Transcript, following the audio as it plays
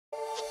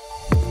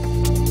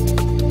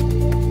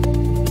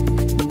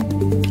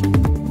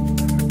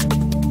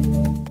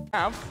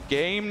have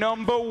game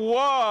number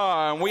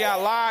 1. We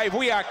are live,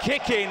 we are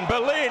kicking.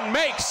 Berlin,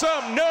 make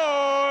some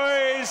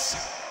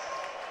noise!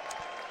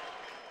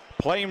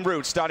 Playing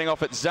route starting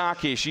off at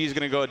Zaki. She's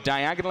going to go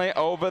diagonally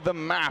over the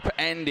map,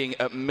 ending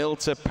at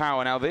Milta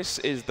Power. Now, this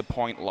is the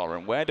point,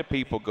 Lauren. Where do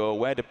people go?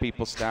 Where do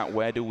people start?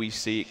 Where do we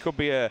see? It could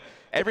be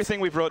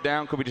everything we've wrote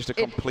down could be just a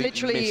complete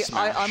mismatch.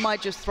 I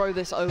might just throw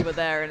this over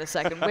there in a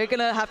second. We're going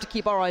to have to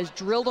keep our eyes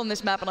drilled on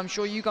this map, and I'm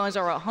sure you guys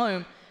are at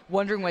home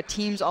wondering where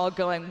teams are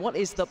going. What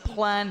is the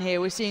plan here?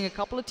 We're seeing a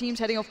couple of teams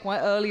heading off quite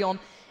early on,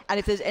 and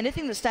if there's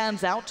anything that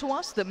stands out to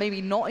us that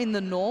maybe not in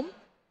the norm,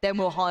 then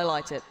we'll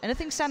highlight it.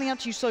 Anything standing out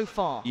to you so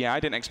far? Yeah,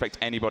 I didn't expect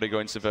anybody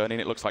going Severnian.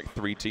 It looks like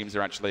 3 teams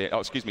are actually,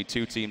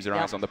 two teams are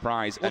eyes on the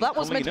prize. Well, that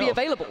was meant to be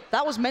available.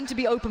 That was meant to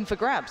be open for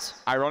grabs.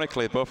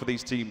 Ironically, both of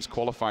these teams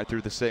qualified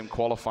through the same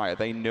qualifier.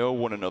 They know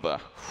one another.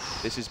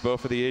 This is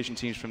both of the Asian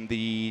teams from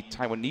the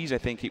Taiwanese, I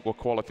think it was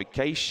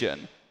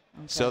qualification.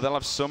 Okay. So they'll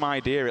have some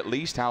idea at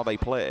least how they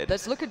played.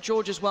 Let's look at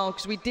George as well,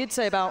 because we did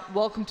say about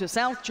Welcome to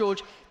South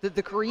George that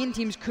the Korean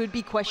teams could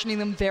be questioning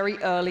them very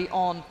early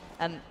on.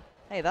 And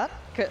hey,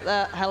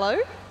 hello?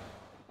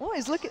 Oh,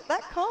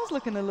 that car's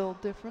looking a little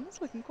different. It's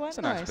looking quite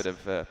nice. It's a nice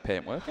bit of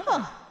paint work.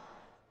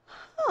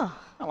 I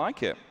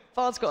like it.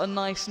 Fard's got a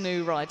nice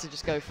new ride to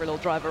just go for a little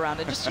drive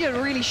around and just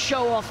really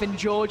show off in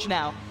George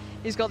now.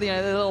 He's got the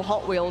little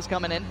Hot Wheels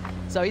coming in,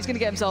 so he's going to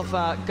get himself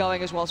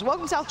going as well. So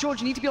welcome South George.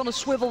 You need to be on a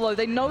swivel though.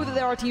 They know that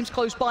there are teams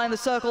close by, and the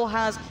circle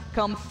has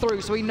come through,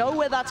 so we know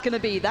where that's going to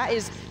be. That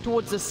is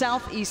towards the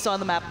southeast side of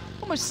the map,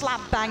 almost slap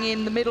bang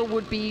in. The middle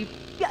would be,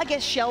 I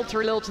guess,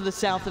 shelter a little to the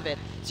south of it.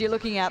 So you're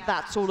looking at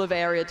that sort of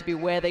area to be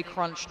where they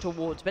crunch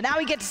towards. But now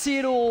we get to see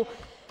it all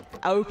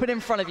open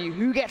in front of you.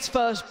 Who gets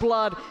first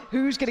blood?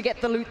 Who's going to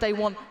get the loot they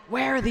want?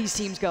 Where are these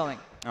teams going?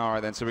 All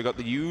right, then, so we've got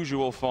the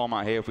usual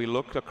format here. If we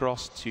look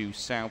across to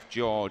South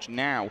George,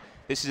 now,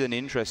 this is an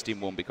interesting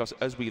one because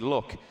as we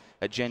look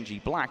at Genji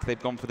Black, they've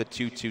gone for the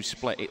 2-2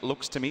 split. It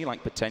looks to me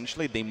like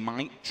potentially they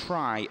might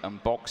try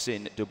and box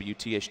in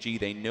WTSG.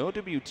 They know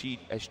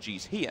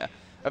WTSG's here.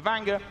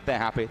 Avanga, they're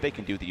happy. They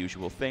can do the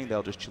usual thing.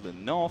 They'll just chill in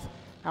the north.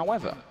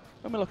 However,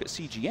 when we look at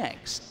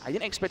CGX, I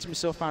didn't expect them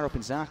so far up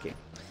in Zaki.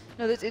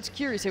 No, it's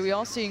curious here. We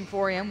are seeing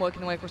 4AM working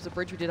their way across the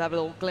bridge. We did have a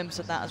little glimpse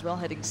at that as well,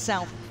 heading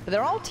south. But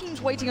there are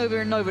teams waiting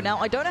over in Nova. Now,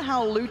 I don't know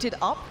how looted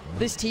up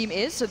this team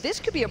is, so this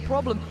could be a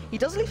problem. He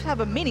doesn't even have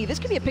a mini. This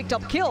could be a picked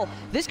up kill.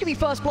 This could be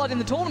first blood in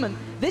the tournament.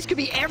 This could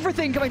be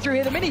everything coming through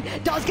here. The mini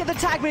does get the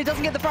tag, but it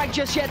doesn't get the frag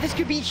just yet. This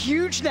could be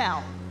huge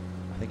now.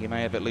 I think he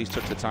may have at least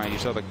touched the tire. You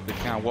saw the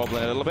car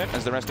wobbling a little bit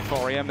as the rest of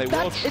 4AM. They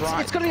will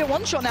try. It's going to be a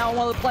one-shot now on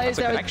one of the players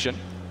there. Connection.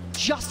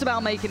 Just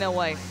about making their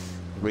way.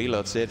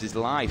 Reload saved his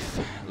life.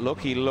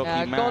 Lucky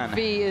man. God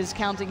V is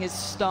counting his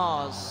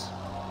stars.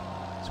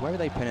 So where are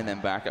they pinning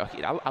them back?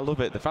 I love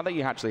it. The fact that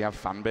you actually have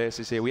fan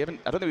bases here. I don't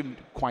think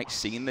we've quite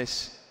seen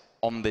this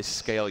on this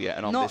scale yet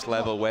and on this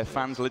level where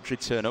fans literally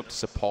turn up to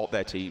support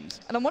their teams.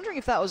 And I'm wondering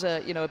if that was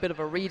a bit of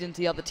a read into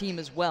the other team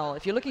as well.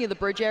 If you're looking at the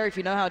bridge area, if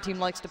you know how a team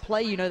likes to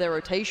play, you know their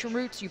rotation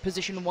routes, you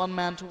position one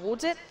man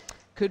towards it.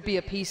 Could be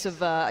a piece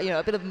of,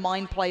 a bit of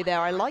mind play there.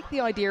 I like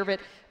the idea of it,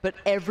 but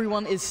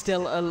everyone is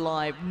still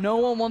alive. No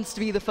one wants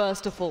to be the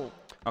first to fall.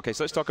 Okay,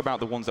 so let's talk about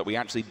the ones that we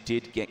actually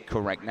did get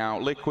correct. Now,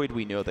 Liquid,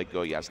 we know they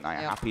go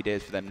Yasnaya. Happy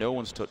days for them. No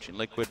one's touching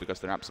Liquid because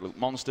they're absolute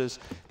monsters.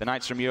 The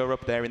Knights from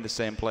Europe, they're in the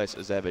same place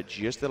as ever,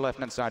 just the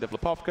left-hand side of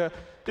Lipovka.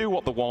 Do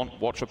what they want,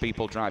 watch for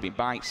people driving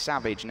by.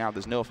 Savage, now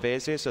there's no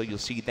phase here, so you'll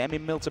see them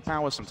in Milta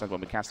Power. Sometimes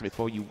when we cast them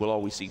before, you will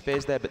always see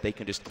phase there, but they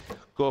can just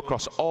go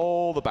across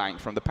all the bank,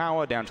 from the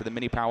power down to the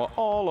mini power,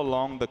 all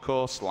along the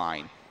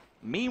coastline.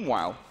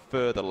 Meanwhile,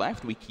 further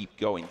left, we keep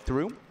going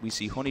through. We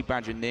see Honey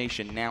Badger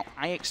Nation. Now,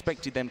 I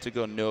expected them to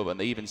go Nova, and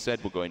they even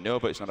said, we're going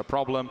Nova, it's not a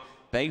problem.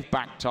 They've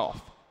backed off.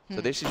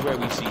 So this is where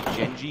we see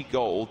Genji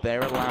Gold.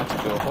 They're allowed to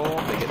go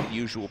home. They get the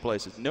usual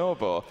place as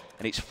Nova,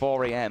 and it's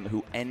 4AM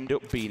who end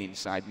up being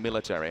inside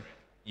military.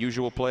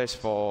 Usual place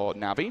for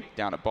Navi,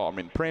 down at bottom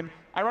in Prim.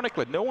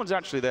 Ironically, no one's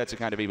actually there to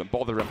kind of even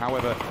bother them.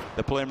 However,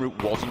 the playing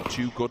route wasn't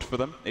too good for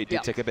them. It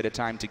did take a bit of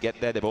time to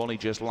get there. They've only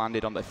just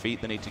landed on their feet.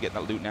 They need to get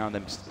that loot now and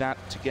then start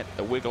to get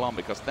a wiggle on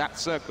because that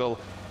circle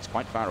is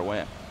quite far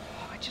away.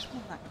 I just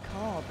want that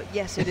car, but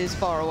yes, it is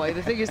far away.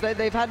 The thing is that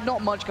they've had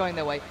not much going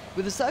their way.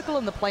 With the circle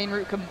and the plane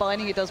route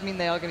combining, it does mean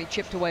they are going to be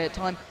chipped away at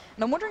time.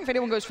 And I'm wondering if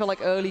anyone goes for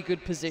like early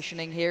good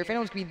positioning here, if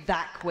anyone's going to be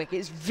that quick.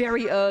 It's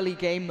very early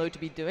game, though, to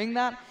be doing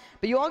that.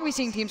 But you are going to be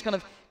seeing teams kind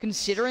of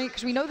considering,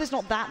 because we know there's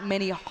not that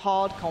many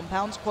hard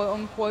compounds, quote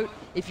unquote,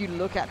 if you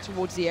look at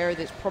towards the area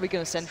that's probably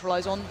going to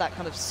centralize on, that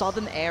kind of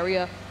southern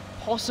area,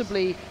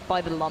 possibly by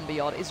the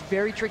lumberyard. It's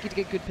very tricky to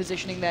get good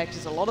positioning there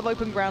because there's a lot of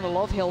open ground, a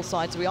lot of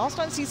hillside. So we are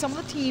starting to see some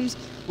of the teams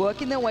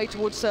working their way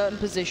towards certain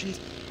positions.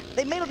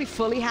 They may not be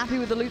fully happy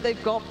with the loot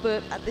they've got,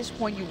 but at this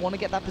point you want to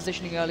get that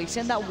positioning early.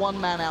 Send that one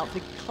man out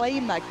to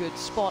claim that good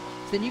spot,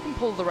 so then you can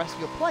pull the rest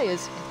of your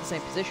players into the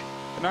same position.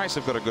 The Knights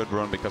have got a good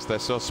run because they're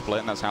so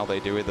split, and that's how they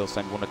do it. They'll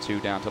send 1 or 2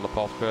 down to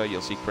Lipovka.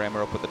 You'll see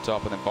Kramer up at the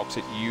top, and then Box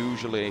It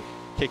usually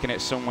kicking it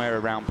somewhere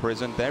around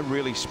prison. They're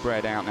really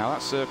spread out. Now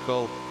that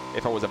circle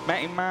If I was a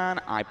betting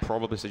man, I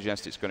probably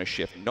suggest it's going to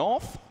shift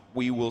north.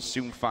 We will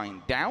soon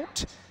find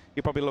out.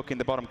 You'll probably look in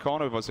the bottom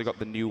corner. We've also got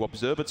the new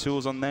observer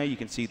tools on there. You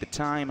can see the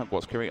time of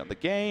what's currently on the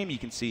game. You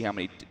can see how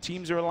many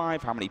teams are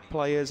alive, how many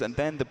players, and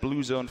then the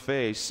blue zone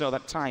phase. So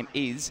that time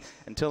is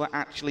until it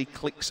actually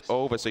clicks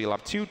over. So you'll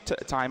have two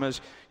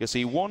timers. You'll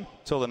see one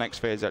till the next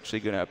phase is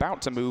actually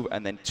about to move,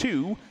 and then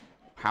two,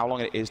 how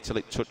long it is till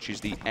it touches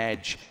the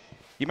edge.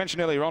 You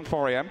mentioned earlier on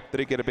 4 AM that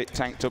it get a bit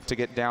tanked up to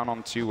get down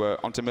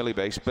onto Millie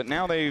base, but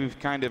now they've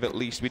kind of, at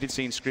least we did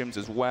see in scrims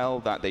as well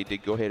that they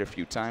did go here a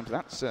few times.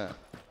 That's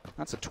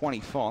a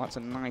 24. That's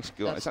a nice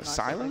goal. Is that nice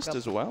silenced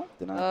as well?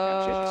 Did I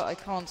catch it? I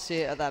can't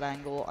see it at that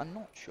angle. I'm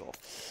not sure.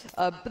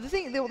 But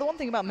the one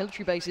thing about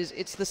military bases,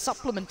 it's the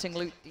supplementing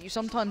loot that you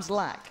sometimes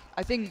lack.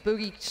 I think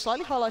Boogie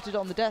slightly highlighted it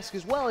on the desk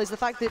as well, is the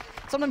fact that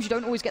sometimes you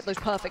don't always get those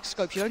perfect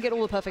scopes. You don't get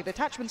all the perfect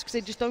attachments because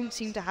they just don't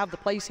seem to have the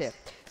place here.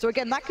 So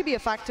again, that could be a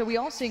factor. We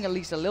are seeing at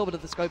least a little bit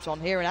of the scopes on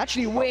here. And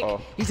actually, Wick,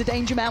 he's a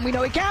danger man. We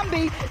know it can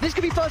be. This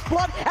could be first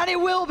blood, and it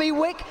will be.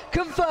 Wick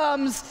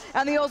confirms.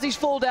 And the Aussies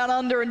fall down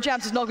under, and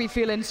Champs is not going to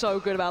be feeling so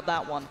good about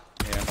that one.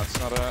 Yeah, that's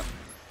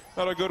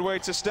not a good way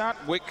to start.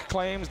 Wick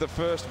claims the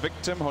first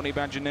victim. Honey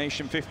Badger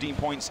Nation, 15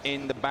 points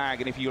in the bag.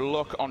 And if you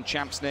look on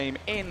Champ's name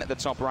in the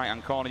top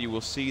right-hand corner, you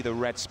will see the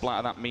red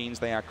splatter. That means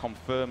they are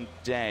confirmed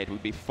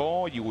dead.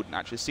 Before, you wouldn't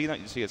actually see that.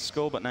 You'd see a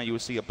skull, but now you will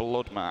see a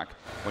blood mark.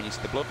 When you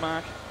see the blood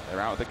mark, they're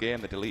out of the game.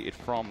 They're deleted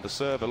from the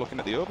server. Looking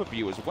at the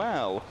overview as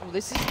well. Oh,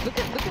 this is look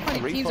at how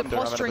many teams are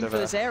posturing for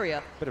this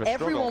area.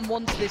 Everyone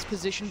wants this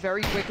position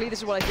very quickly. This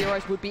is what I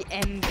theorize would be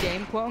end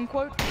game, quote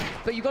unquote.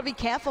 But you've got to be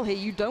careful here.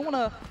 You don't want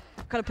to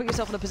kind of put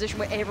yourself in a position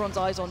where everyone's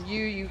eyes on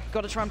you. You've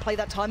got to try and play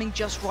that timing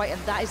just right,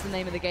 and that is the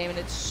name of the game, and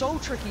it's so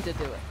tricky to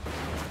do it.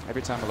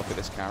 Every time I look at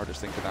this car, I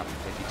just think of that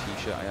heavy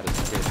t-shirt I had as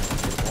a kid.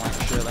 The black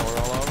shirt that we're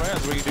all over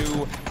as we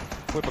do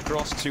whip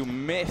across to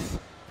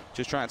Myth.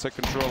 Just trying to take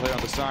control here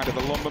on the side of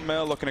the lumber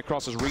mill. Looking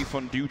across as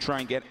Refund do try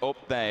and get up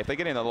there. If they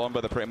get in the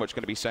lumber, they're pretty much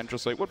going to be central,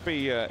 so it would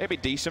be it'd be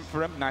decent for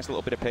them. Nice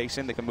little bit of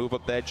pacing. They can move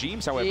up there.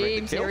 James, however,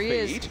 in the kill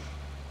feed.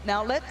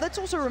 Now, let's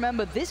also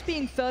remember, this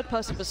being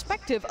third-person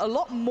perspective, a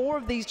lot more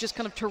of these just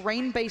kind of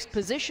terrain-based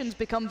positions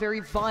become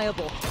very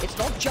viable. It's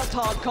not just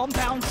hard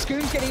compound.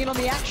 Scoon's getting in on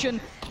the action.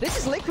 This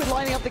is Liquid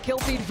lining up the kill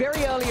feed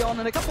very early on,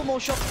 and a couple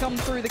more shots come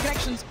through. The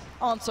connections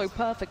aren't so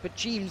perfect, but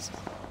James,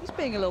 he's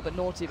being a little bit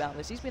naughty about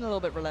this. He's been a little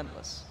bit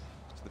relentless.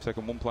 So they've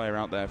taken one player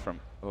out there from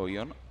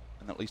Oyun,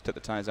 and at least took the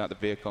tires out of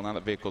the vehicle. Now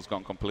that vehicle's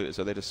gone completely,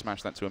 so they just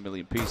smashed that to a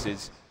million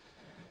pieces.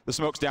 The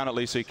smoke's down at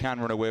least, so you can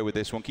run away with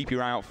this one. Keep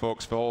your eye out,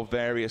 folks, for all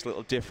various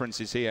little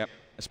differences here,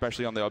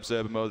 especially on the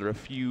observer mode. There are a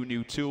few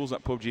new tools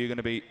that PUBG are going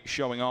to be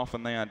showing off,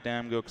 and they are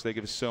damn good because they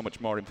give us so much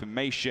more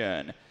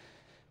information.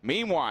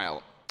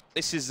 Meanwhile,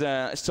 this is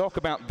let's talk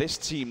about this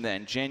team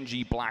then.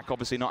 Gen.G Black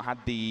obviously not had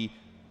the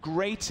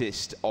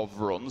greatest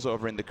of runs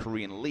over in the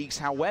Korean leagues.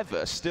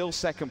 However, still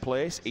second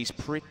place is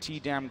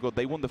pretty damn good.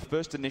 They won the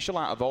first initial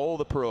out of all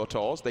the Pro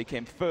Tours. They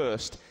came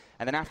first.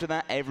 And then after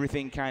that,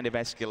 everything kind of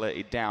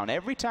escalated down.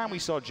 Every time we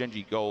saw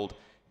Gen.G Gold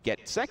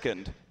get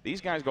second,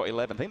 these guys got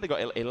 11th. I think they got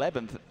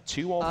 11th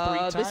 2 or 3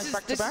 times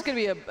back-to-back. This is going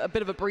to be a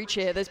bit of a breach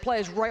here. There's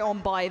players right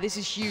on by. This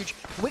is huge.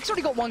 Wick's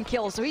already got 1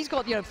 kill, so he's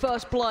got, you know,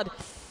 first blood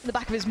in the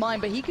back of his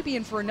mind, but he could be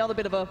in for another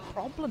bit of a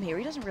problem here.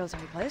 He doesn't realize how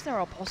many players there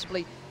are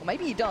possibly, or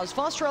maybe he does.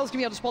 Fast Trail's going to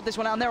be able to spot this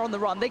one out, and they're on the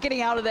run. They're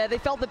getting out of there. They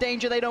felt the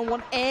danger. They don't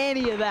want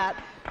any of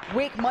that.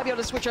 Wick might be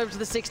able to switch over to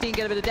the 16,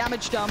 get a bit of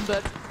damage done,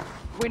 but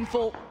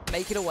Windfall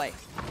make it away.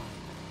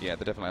 Yeah,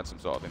 they definitely had some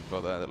sort of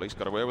info there. They at least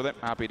got away with it.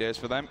 Happy days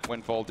for them.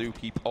 Windfall do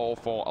keep all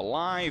 4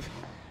 alive.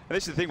 And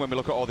this is the thing when we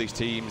look at all these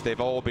teams,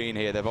 they've all been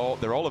here. They're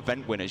all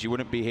event winners. You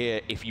wouldn't be here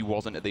if you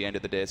wasn't at the end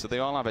of the day. So they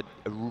all have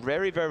a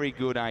very, very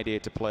good idea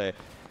to play.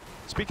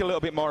 Speak a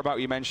little bit more about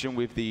what you mentioned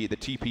with the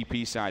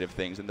TPP side of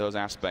things and those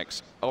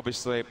aspects.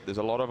 Obviously, there's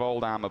a lot of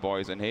old armor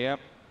boys in here.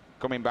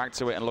 Coming back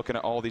to it and looking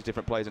at all these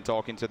different players and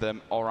talking to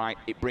them, all right,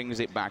 it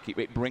brings it back.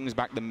 It brings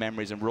back the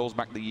memories and rolls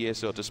back the years,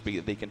 so to speak,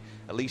 that they can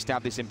at least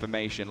have this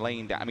information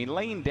laying down. I mean,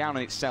 laying down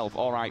in itself,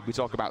 all right, we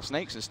talk about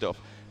snakes and stuff,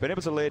 but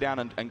able to lay down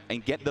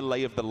and get the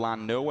lay of the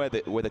land, know where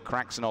the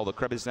cracks and all the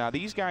crevices are.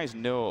 These guys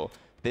know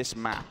this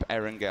map,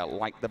 Erangel,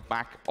 like the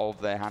back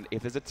of their hand.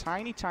 If there's a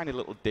tiny, tiny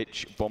little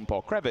ditch, bump,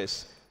 or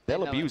crevice,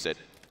 they'll abuse it.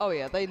 Oh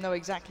yeah, they know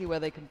exactly where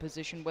they can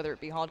position, whether it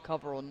be hard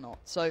cover or not.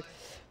 So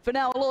for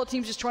now, a lot of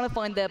teams just trying to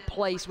find their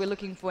place. We're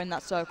looking for when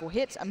that circle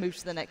hits and moves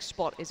to the next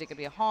spot. Is it going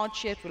to be a hard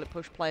shift? Will it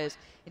push players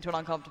into an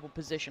uncomfortable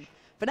position?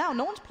 For now,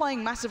 no one's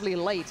playing massively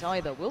late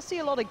either. We'll see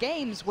a lot of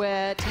games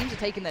where teams are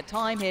taking their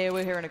time here.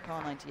 We're here in a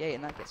car 98,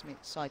 and that gets me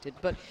excited.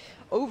 But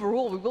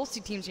overall, we will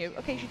see teams, you know,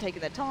 occasionally taking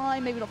their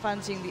time, maybe not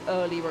fancying the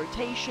early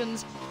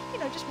rotations, you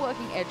know, just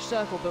working edge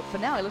circle. But for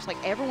now, it looks like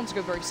everyone's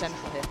going very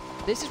central here.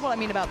 This is what I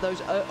mean about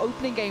those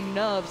opening game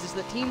nerves, is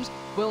that teams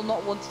will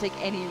not want to take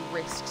any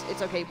risks.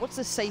 It's okay, what's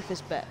the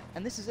safest bet?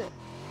 And this is it.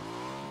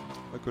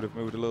 They could have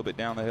moved a little bit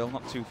down the hill,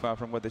 not too far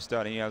from where they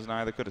started. He has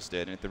neither. Could have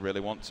stayed in if they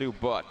really want to,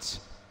 but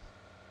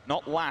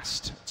not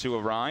last to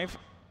arrive.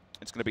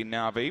 It's going to be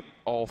Na'Vi,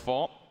 all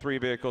 4. 3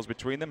 vehicles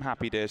between them.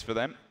 Happy days for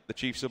them. The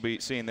Chiefs will be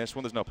seeing this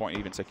one. There's no point in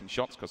even taking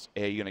shots because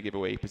A, you're going to give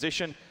away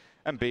position,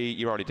 and B,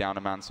 you're already down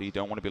a man, so you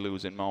don't want to be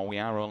losing more. We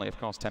are only, of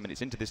course, 10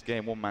 minutes into this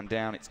game, 1 man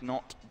down. It's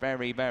not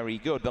very, very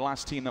good. The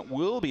last team that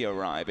will be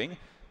arriving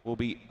will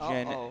be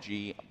Gen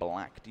G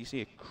Black. Do you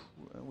see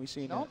are we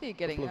seeing a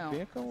getting out.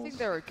 Vehicles? I think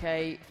they're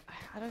okay.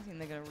 I don't think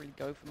they're going to really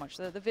go for much.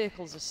 The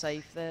vehicles are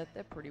safe. They're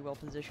pretty well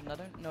positioned. I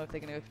don't know if they're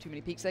going to go for too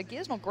many peaks. Their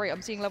gear's not great.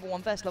 I'm seeing level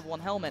 1 vest, level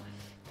 1 helmet.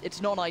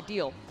 It's not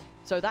ideal.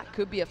 So that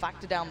could be a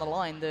factor down the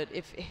line that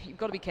if you've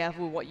got to be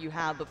careful with what you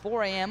have. But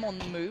 4AM on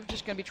the move,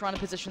 just going to be trying to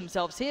position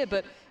themselves here.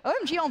 But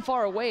OMG aren't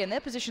far away, and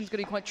their position's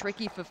going to be quite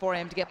tricky for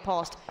 4AM to get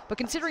past. But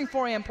considering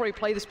 4AM probably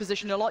play this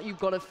position a lot, you've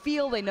got to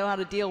feel they know how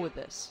to deal with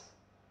this.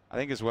 I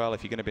think as well,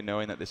 if you're going to be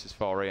knowing that this is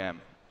 4AM,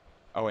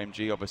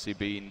 OMG obviously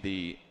being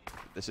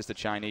this is the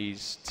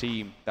Chinese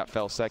team that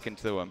fell second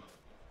to them.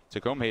 To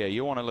come here,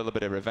 you want a little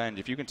bit of revenge.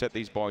 If you can take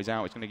these boys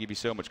out, it's going to give you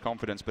so much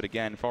confidence. But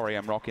again,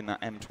 4AM rocking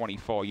that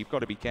M24. You've got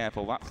to be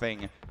careful. That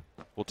thing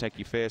will take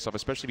your face off,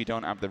 especially if you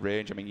don't have the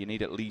range. I mean, you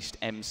need at least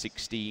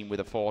M16 with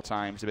a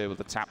 4x to be able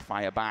to tap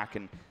fire back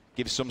and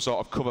give some sort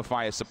of cover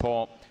fire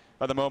support.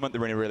 At the moment,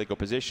 they're in a really good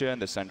position.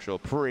 They're central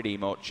pretty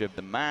much of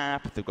the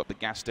map. They've got the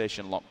gas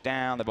station locked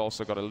down. They've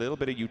also got a little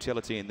bit of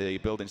utility in the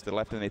buildings to the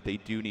left, and if they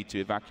do need to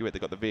evacuate,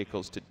 they've got the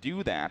vehicles to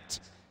do that.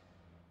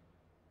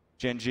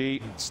 Gen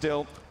G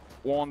still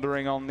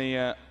wandering on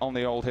the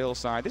old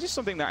hillside. This is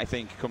something that I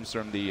think comes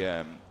from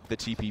the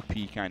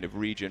TPP kind of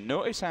region.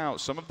 Notice how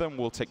some of them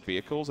will take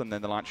vehicles and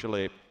then they'll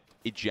actually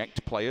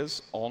eject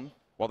players on,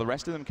 while the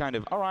rest of them kind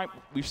of, all right,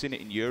 we've seen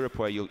it in Europe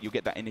where you'll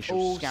get that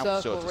initial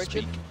scout, so to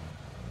speak.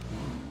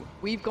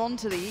 We've gone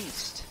to the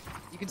east.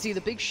 You can see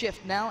the big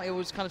shift now. It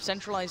was kind of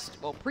centralized,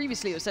 well,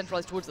 previously it was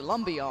centralized towards the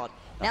lumberyard.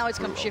 Now it's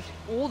kind of shifted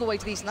all the way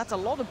to the east, and that's a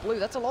lot of blue.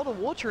 That's a lot of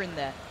water in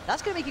there.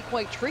 That's going to make it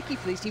quite tricky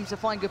for these teams to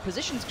find good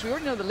positions, because we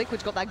already know the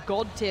Liquid's got that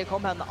god tier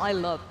compound that I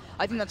love.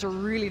 I think that's a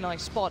really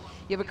nice spot.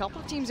 You have a couple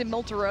of teams in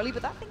Malta early,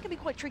 but that thing can be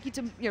quite tricky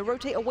to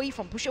rotate away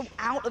from, push it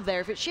out of there.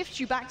 If it shifts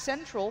you back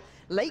central,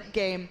 late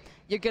game,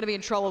 you're going to be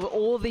in trouble.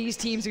 All these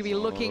teams are going to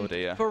be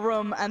looking for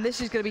room, and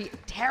this is going to be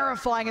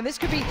terrifying, and this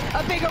could be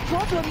a bigger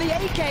problem. The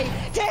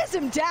AK tears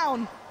him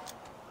down,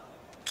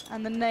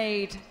 and the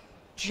nade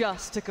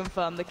just to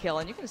confirm the kill.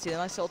 And you can see the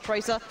nice little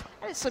tracer,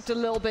 and it slipped a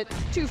little bit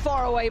too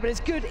far away, but it's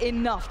good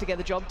enough to get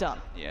the job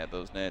done. Yeah,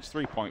 those nades,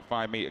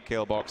 3.5 meter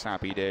kill box,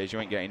 happy days. You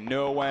ain't getting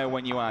nowhere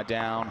when you are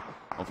down.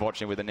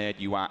 Unfortunately, with the nade,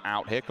 you are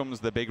out. Here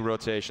comes the big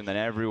rotation, then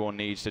everyone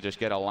needs to just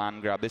get a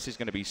land grab. This is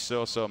going to be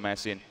so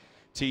messy. And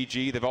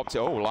TG, they've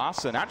opted,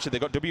 Larson, actually,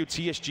 they've got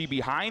WTSG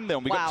behind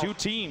them. We've got 2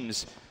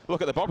 teams.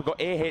 Look at the bottom, we've got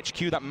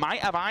AHQ that might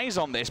have eyes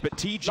on this, but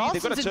TG,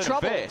 Larson's they've got to turn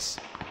a face.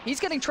 He's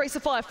getting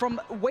tracer fire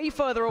from way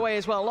further away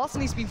as well.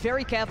 Larson needs to be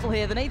very careful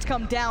here. The nades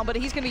come down, but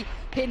he's going to be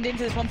pinned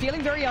into this one,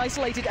 feeling very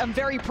isolated and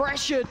very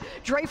pressured.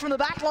 Dre from the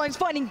back lines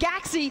finding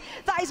Gaxi.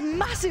 That is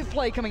massive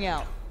play coming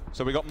out.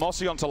 So we got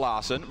Mossy onto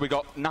Larson, we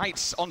got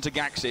Knights onto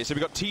Gaxi, so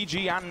we got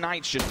TG and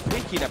Knights just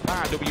picking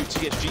apart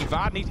WTSG.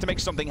 Vard needs to make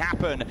something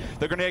happen.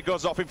 The grenade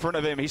goes off in front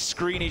of him, his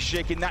screen is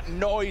shaking, that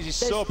noise is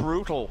so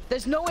brutal.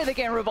 There's no way they're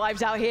getting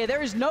revives out here,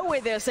 there is no way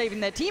they're saving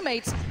their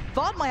teammates.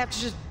 Vard might have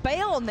to just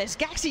bail on this.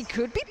 Gaxi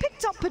could be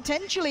picked up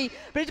potentially,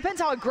 but it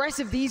depends how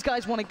aggressive these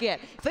guys want to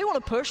get. If they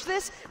want to push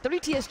this,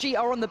 WTSG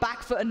are on the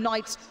back foot and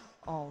Knights.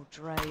 Oh,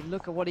 Dre,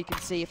 look at what he can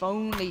see. If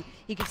only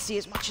he could see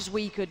as much as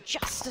we could,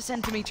 just a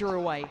centimeter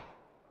away.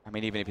 I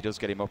mean, even if he does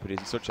get him up, it is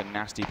in such a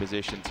nasty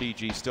position.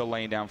 TG still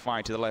laying down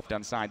fire to the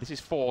left-hand side. This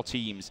is 4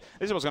 teams.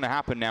 This is what's going to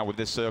happen now with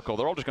this circle.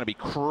 They're all just going to be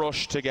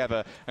crushed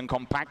together and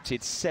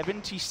compacted.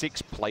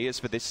 76 players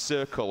for this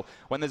circle.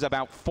 When there's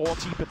about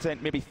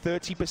 40%, maybe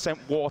 30%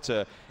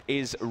 water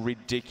is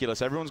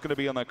ridiculous. Everyone's going to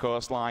be on their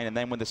coastline, and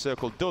then when the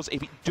circle does,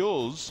 if it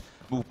does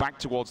move back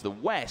towards the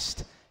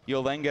west,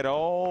 you'll then get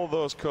all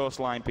those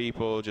coastline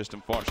people just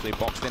unfortunately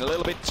boxed in a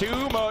little bit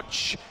too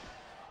much.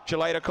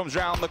 Chaleta comes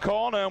round the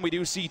corner, and we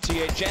do see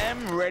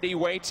THM ready,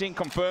 waiting,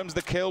 confirms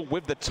the kill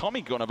with the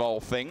Tommy gun of all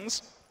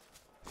things.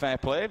 Fair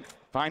play.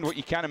 Find what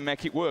you can and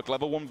make it work.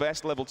 Level 1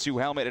 vest, level 2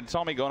 helmet, and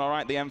Tommy gun. All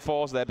right, the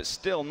M4's there, but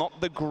still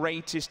not the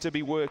greatest to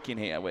be working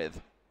here with.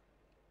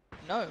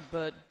 No,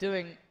 but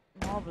doing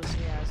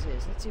marvelously as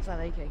is. Let's see if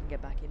that AK can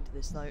get back into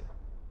this, though.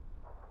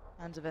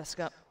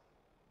 Anzaveska,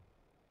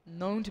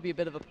 known to be a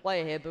bit of a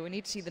player here, but we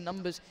need to see the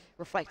numbers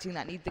reflecting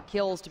that. Need the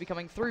kills to be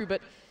coming through,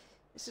 but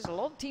this is a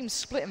lot of teams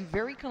split in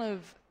very kind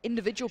of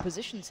individual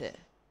positions here.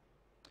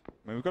 I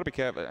mean, we've got to be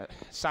careful.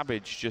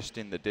 Savage just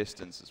in the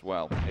distance as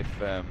well. If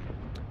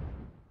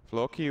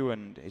FloQ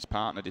and his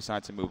partner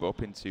decide to move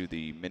up into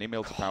the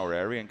mini-mill to power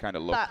area and kind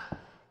of look...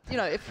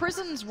 if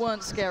prisons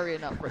weren't scary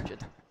enough,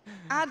 Richard,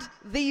 add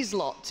these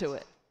lot to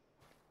it.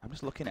 I'm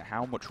just looking at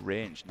how much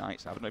range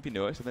Knights have. I don't know if you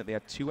noticed, I think they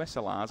had 2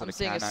 SLRs and a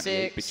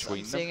K98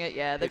 between them. I'm seeing it,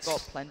 yeah, they've got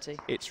plenty.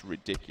 It's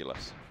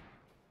ridiculous.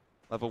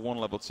 Level 1,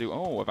 level 2.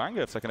 Oh,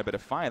 Vanguard's taking a bit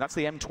of fire. That's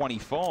the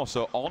M24,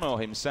 so Ono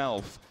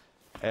himself,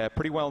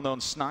 pretty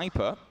well-known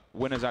sniper.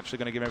 Winner's actually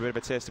going to give him a bit of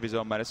a taste of his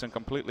own medicine,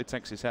 completely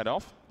takes his head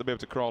off. They'll be able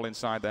to crawl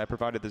inside there,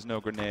 provided there's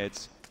no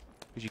grenades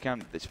Because you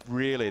can, it's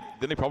really,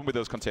 the only problem with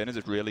those containers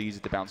is really easy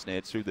to bounce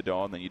nades through the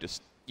door, and then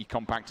you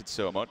compact it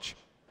so much.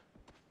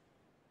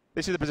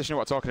 This is the position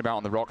we're talking about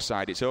on the rock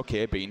side. It's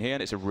okay being here,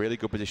 and it's a really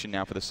good position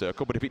now for the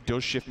circle, but if it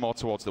does shift more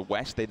towards the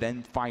west, they're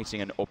then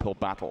fighting an uphill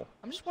battle.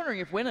 I'm just wondering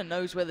if Winner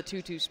knows where the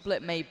 2-2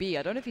 split may be.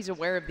 I don't know if he's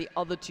aware of the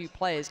other two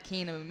players,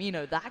 Keen and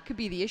Amino. That could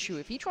be the issue.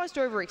 If he tries to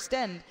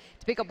overextend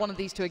to pick up one of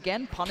these two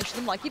again, punish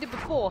them like he did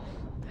before,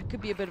 that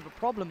could be a bit of a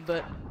problem,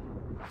 but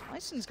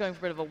Tyson's going for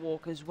a bit of a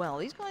walk as well.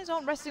 These guys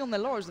aren't resting on their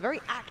laurels. They're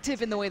very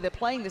active in the way they're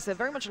playing this. They're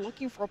very much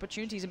looking for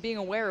opportunities and being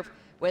aware of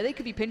where they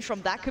could be pinched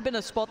from. That could have been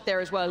a spot there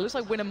as well. It looks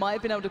like Winner might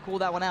have been able to call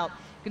that one out.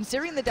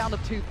 Considering they're down to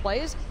 2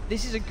 players,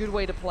 this is a good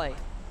way to play.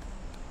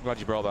 I'm glad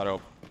you brought that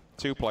up.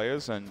 2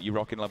 players and you're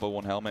rocking level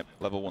 1 helmet,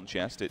 level 1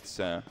 chest. It's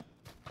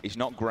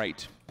not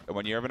great. And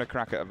when you're having a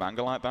crack at a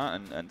Vanguard like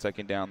that and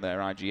taking down their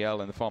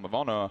IGL in the form of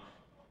Honor,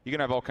 you're going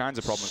to have all kinds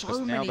of problems because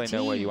now they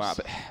know where you are.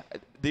 But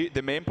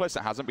the main place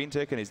that hasn't been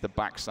taken is the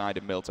backside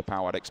of Milta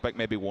Power. I'd expect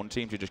maybe one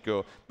team to just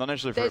go, not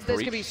necessarily for a breach. There's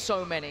going to be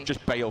so many.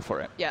 Just bail for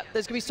it. Yeah,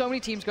 there's going to be so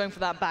many teams going for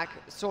that back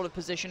sort of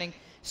positioning.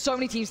 So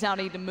many teams now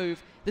need to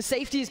move. The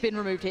safety has been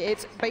removed here.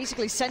 It's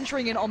basically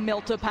centering in on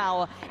Milta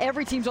Power.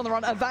 Every team's on the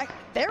run. In fact,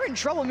 they're in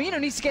trouble. Mino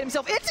needs to get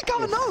himself into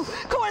cover. No!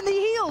 Caught in the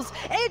heels.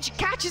 Edge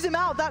catches him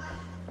out. That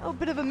a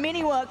bit of a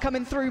mini work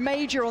coming through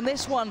Major on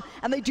this one.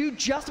 And they do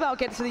just about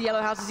get to the yellow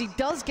houses. He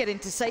does get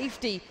into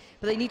safety.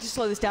 But they need to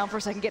slow this down for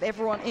a second, get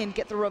everyone in,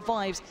 get the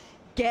revives,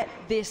 get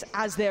this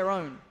as their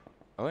own.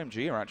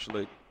 OMG are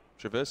actually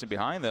traversing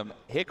behind them.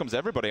 Here comes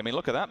everybody. I mean,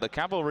 look at that. The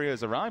cavalry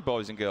has arrived,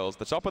 boys and girls.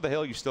 The top of the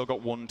hill, you've still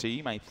got one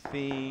team. I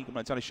think, I'm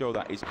not entirely sure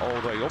that is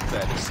all the way up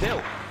there. But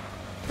still,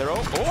 they're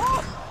all,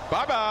 oh,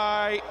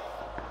 bye-bye.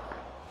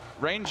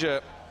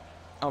 Ranger,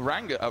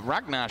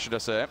 Ragnar, should I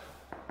say.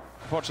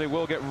 Unfortunately,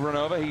 will get run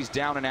over. He's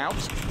down and out.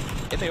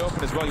 In the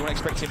open as well, you won't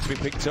expect him to be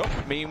picked up.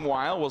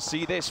 Meanwhile, we'll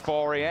see this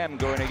 4 AM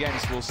going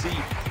against. We'll see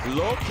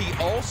Loki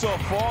also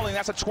falling.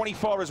 That's a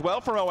 24 as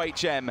well for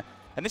OHM.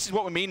 And this is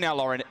what we mean now,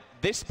 Lauren.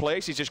 This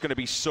place is just going to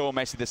be so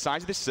messy. The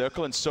size of this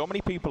circle and so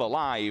many people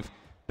alive,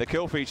 the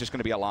kill feed is just going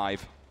to be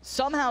alive.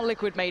 Somehow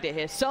Liquid made it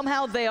here.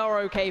 Somehow they are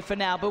okay for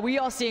now. But we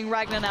are seeing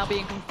Ragnar now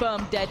being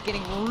confirmed dead,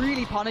 getting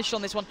really punished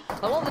on this one.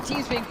 A lot of the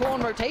teams being caught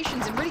on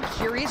rotations in really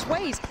curious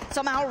ways.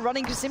 Somehow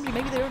running to simply,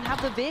 maybe they don't have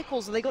the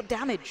vehicles or they got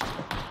damaged.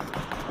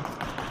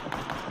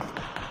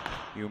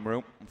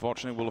 Umru,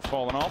 unfortunately, will have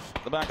fallen off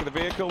the back of the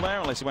vehicle there,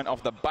 unless he went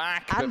off the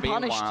back. And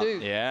punished too.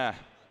 Yeah.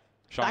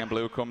 Shining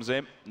Blue comes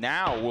in.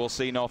 Now we'll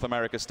see North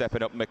America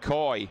stepping up.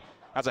 McCoy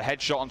has a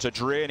headshot onto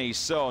Drainey.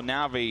 So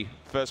Navi,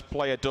 first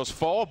player, does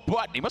fall,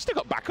 but he must have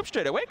got back up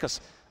straight away because,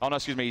 oh no,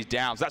 excuse me, he's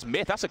down. So that's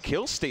Myth. That's a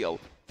kill steal.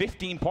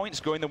 15 points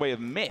going the way of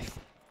Myth.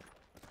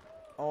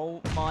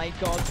 Oh my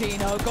god,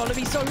 Pino, gotta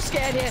be so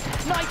scared here.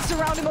 Knights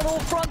surround him on all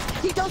fronts.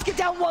 He does get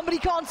down one, but he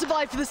can't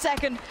survive for the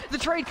second. The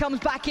trade comes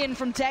back in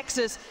from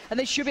Texas, and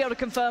they should be able to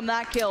confirm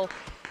that kill.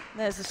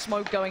 There's the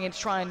smoke going in to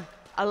try and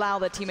allow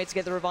their teammates to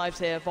get the revives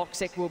here.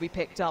 Voxic will be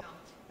picked up,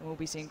 and we'll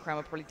be seeing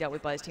Kramer probably dealt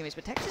with by his teammates.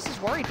 But Texas is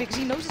worried because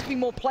he knows there's going to be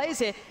more players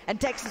here, and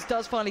Texas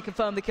does finally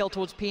confirm the kill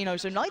towards Pino.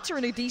 So Knights are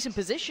in a decent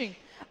position,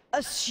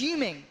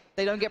 assuming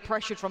they don't get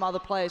pressured from other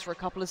players for a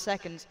couple of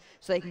seconds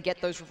so they can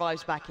get those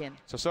revives back in.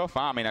 So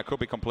far, I mean, I could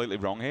be completely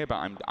wrong here,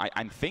 but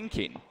I'm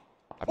thinking...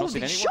 I've not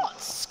seen anyone...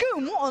 shots!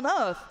 Scoom, what on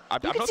earth?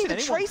 You can see the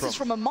traces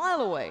from a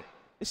mile away.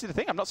 This is the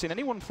thing, I've not seen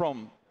anyone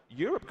from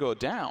Europe go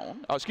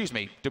down. Oh, excuse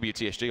me,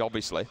 WTSG,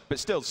 obviously. But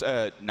still,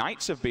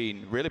 Knights have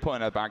been really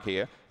pulling their bag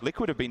here.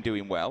 Liquid have been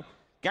doing well.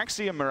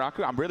 Gaxi and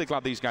Miraku, I'm really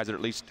glad these guys are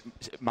at least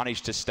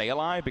managed to stay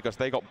alive because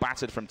they got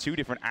battered from 2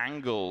 different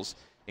angles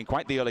in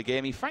quite the early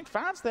game. Frank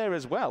Fad's there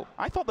as well.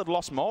 I thought they'd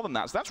lost more than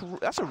that. So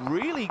that's a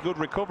really good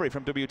recovery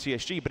from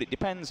WTSG, but it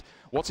depends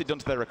what's it done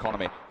to their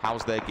economy.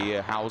 How's their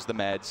gear? How's the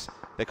meds?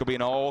 They could be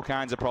in all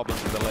kinds of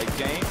problems in the late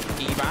game.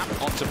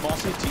 Evap onto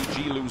Mossy.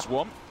 TG lose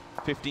 1.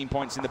 15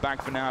 points in the bag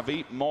for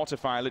Navi.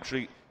 Mortify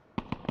literally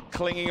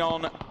clinging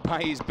on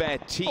by his bare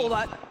teeth.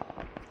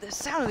 The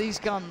sound of these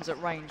guns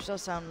at range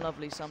does sound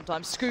lovely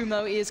sometimes. Scoom,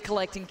 though, is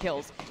collecting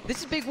kills. This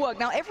is big work.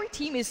 Now, every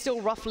team is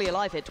still roughly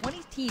alive here.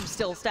 20 teams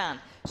still stand.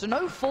 So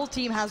no full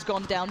team has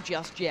gone down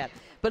just yet.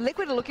 But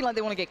Liquid are looking like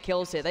they want to get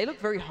kills here. They look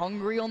very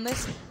hungry on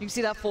this. You can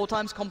see that 4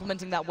 times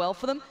complementing that well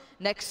for them.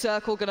 Next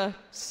circle going to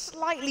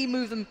slightly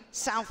move them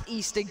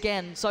southeast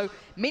again. So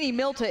Mini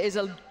Milta is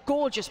a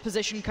gorgeous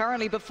position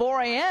currently, but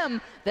 4 AM,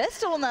 they're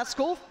still on that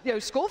score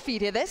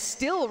feed here. They're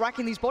still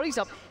racking these bodies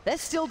up. They're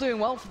still doing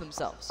well for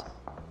themselves.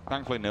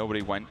 Thankfully,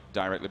 nobody went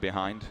directly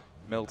behind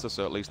Milta,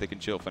 so at least they can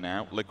chill for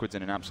now. Liquid's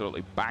in an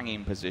absolutely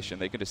banging position.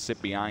 They can just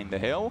sit behind the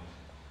hill.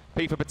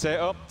 P for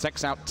Potato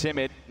takes out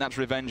Timid. That's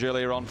revenge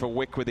earlier on for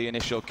Wick with the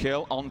initial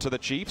kill. On to the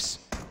Chiefs.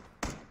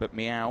 But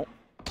Mew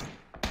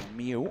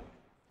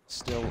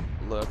still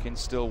lurking,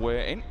 still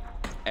waiting.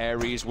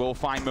 Ares will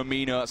find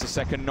Mamino. That's a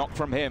second knock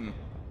from him.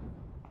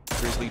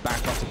 Grizzly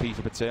back onto P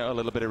for Potato. A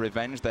little bit of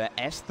revenge there.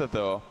 Esther,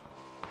 though,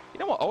 you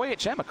know what,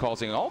 OHM are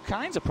causing all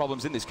kinds of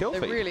problems in this kill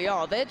feed. They really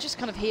are. They're just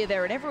kind of here,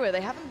 there, and everywhere.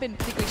 They haven't been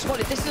particularly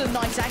spotted. This is a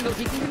nice angle. If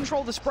he can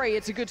control the spray,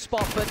 it's a good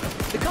spot, but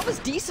the cover's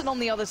decent on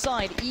the other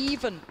side,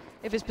 even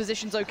if his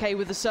position's okay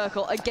with the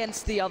circle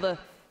against the other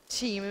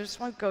team. His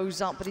smoke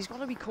goes up, but he's got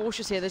to be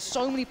cautious here. There's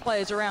so many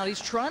players around. He's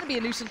trying to be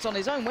a nuisance on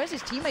his own. Where's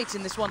his teammates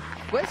in this one?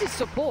 Where's his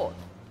support?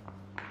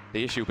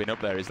 The issue being up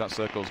there is that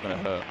circle's going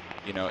to hurt.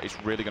 You know, it's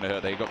really going to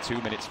hurt. They've got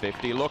 2 minutes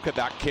 50. Look at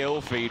that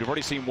kill feed. We've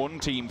already seen one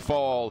team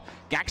fall.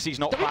 Gaxy's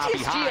not far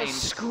behind. WTSG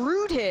is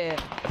screwed here.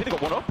 I think they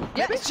got one up. Yeah,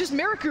 maybe? It's just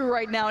Miraku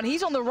right now, and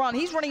he's on the run.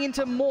 He's running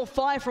into more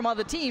fire from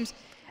other teams.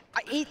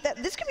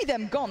 This could be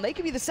them gone. They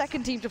could be the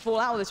second team to fall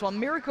out of this one.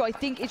 Miraku, I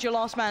think, is your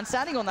last man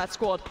standing on that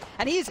squad.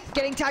 And he is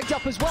getting tagged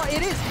up as well.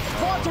 It is.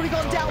 Vard's already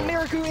gone down.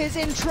 Miraku is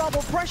in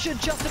trouble. Pressured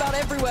just about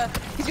everywhere.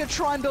 He's going to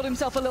try and build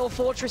himself a little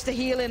fortress to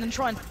heal in and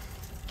try and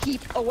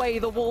keep away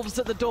the wolves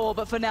at the door.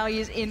 But for now, he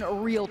is in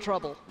real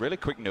trouble. Really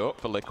quick note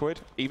for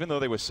Liquid. Even though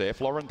they were safe,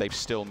 Lauren, they've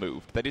still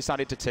moved. They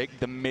decided to take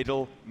the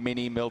middle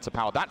mini mill to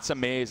power. That's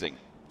amazing.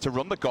 To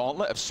run the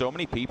gauntlet of so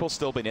many people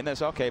still been in there.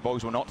 So, okay,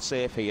 boys, we're not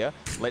safe here.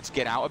 Let's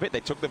get out of it.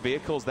 They took the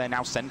vehicles. They're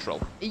now central.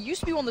 It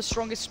used to be one of the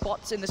strongest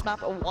spots in this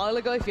map a while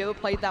ago. If you ever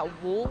played that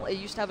wall, it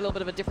used to have a little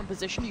bit of a different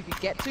position you could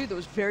get to that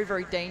was very,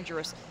 very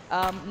dangerous.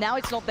 Now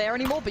it's not there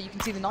anymore, but you can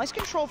see the nice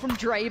control from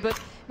Dre, but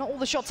not all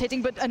the shots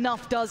hitting, but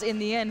enough does in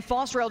the end.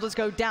 Fast Rail does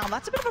go down.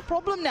 That's a bit of a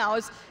problem now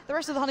as the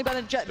rest of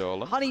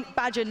the Honey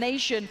Badger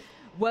Nation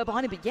were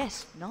behind it. But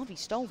yes, Na'Vi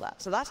stole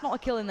that. So that's not a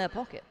kill in their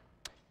pocket.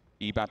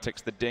 Ebat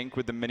takes the dink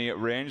with the mini at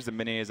range. The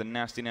mini is a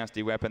nasty,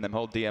 nasty weapon. Them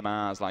whole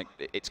DMRs, like,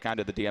 it's kind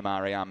of the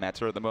DMR AR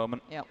meta at the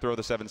moment. Yep. Throw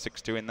the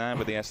 7.62 in there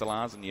with the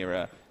SLRs and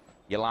you're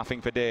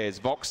laughing for days.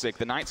 Voxic,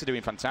 the Knights are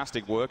doing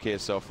fantastic work here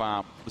so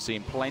far. We're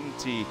seeing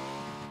plenty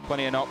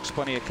of knocks,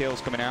 plenty of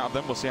kills coming out of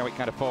them. We'll see how it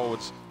kind of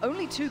forwards.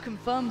 Only 2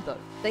 confirmed, though.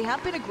 They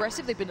have been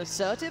aggressive, they've been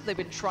assertive, they've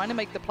been trying to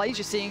make the plays.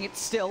 You're seeing it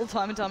still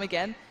time and time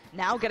again.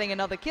 Now getting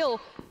another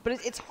kill,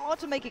 but it's hard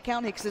to make it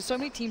count here because there's so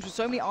many teams with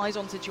so many eyes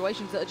on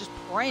situations that are just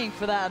praying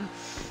for that. And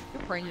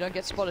you're praying you don't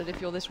get spotted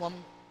if you're this one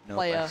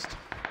player.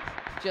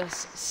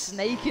 Just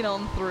snaking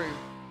on through.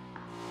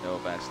 No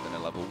best in a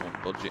level 1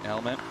 budget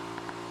helmet.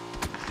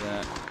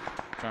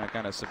 Trying to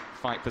kind of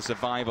fight for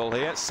survival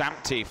here.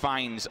 Samty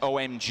finds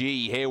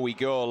OMG. Here we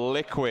go.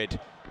 Liquid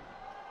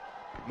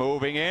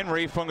moving in.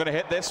 Refund going to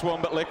hit this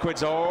one, but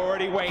Liquid's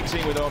already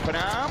waiting with open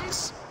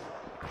arms.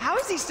 How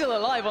is he still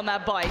alive on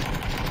that bike?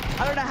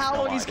 I don't know how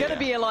long he's going to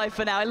be alive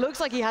for now. It looks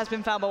like he has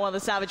been found by one of the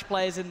Savage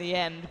players in the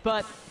end,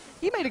 but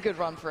he made a good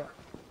run for it.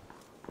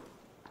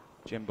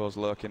 Jimbo's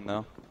lurking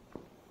though.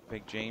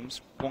 Big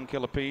James, 1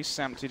 kill apiece.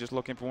 Samty just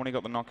looking for one. He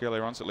got the knock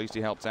earlier on, so at least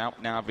he helped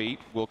out. Na'Vi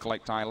will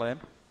collect Thailand.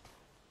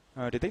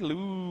 Did they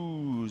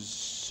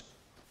lose?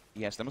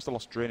 Yes, they must have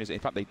lost Drainers. In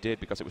fact, they did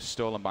because it was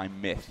stolen by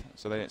Myth.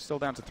 So they're still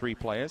down to 3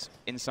 players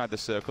inside the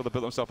circle. They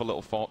built themselves a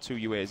little fort, 2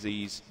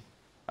 UAZs.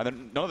 And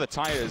then none of the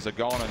tires are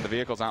gone and the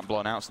vehicles aren't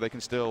blown out, so they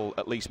can still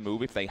at least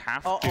move if they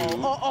have to.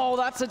 Oh,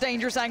 that's a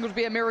dangerous angle to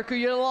be a Miraku.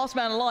 You're the last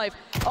man alive.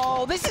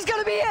 Oh, this is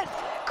going to be it.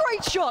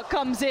 Great shot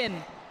comes in.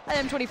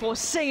 And M24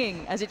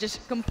 singing as it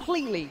just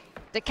completely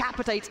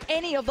decapitates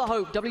any of the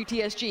hope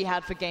WTSG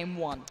had for game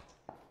 1.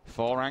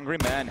 4 angry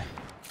men.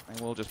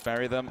 They will just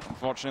bury them.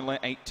 Unfortunately,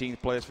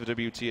 18th place for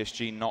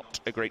WTSG.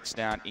 Not a great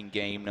start in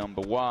game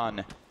number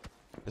 1.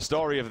 The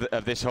story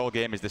of this whole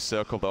game is this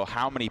circle, though.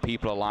 How many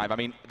people are alive? I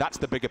mean, that's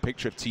the bigger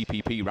picture of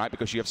TPP, right?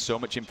 Because you have so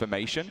much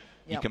information.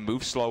 Yep. You can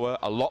move slower.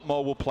 A lot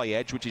more will play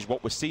edge, which is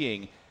what we're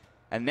seeing.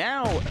 And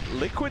now,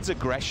 Liquid's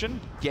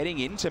aggression getting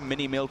into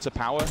mini mill to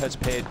power has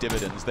paid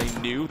dividends. They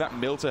knew that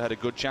Milta had a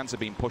good chance of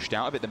being pushed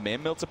out of it. The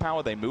main mill to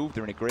power, they moved.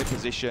 They're in a great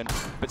position.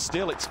 But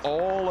still, it's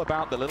all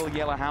about the little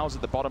yellow house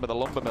at the bottom of the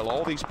lumber mill.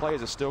 All these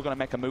players are still going to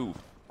make a move.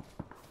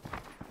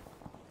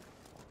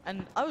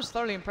 And I was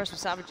thoroughly impressed with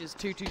Savage's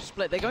 2-2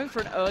 split. They're going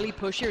for an early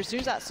push here. As soon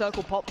as that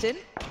circle popped in,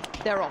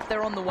 they're off.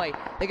 They're on the way.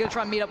 They're going to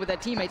try and meet up with their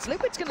teammates.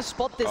 Liquid's going to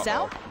spot this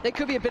out. There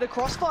could be a bit of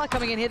crossfire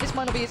coming in here. This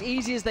might not be as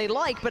easy as they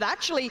like, but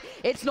actually,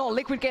 it's not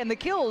Liquid getting the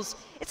kills.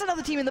 It's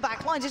another team in the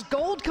back lines. It's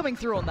Gold coming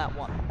through on that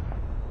one.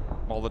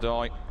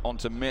 Molodoi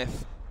onto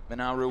Myth.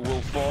 Minaru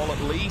will fall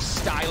at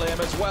least. Stylem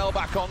as well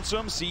back onto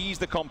him. Sees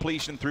the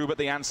completion through, but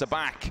the answer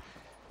back.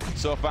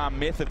 So far,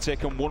 Myth have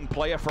taken 1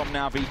 player from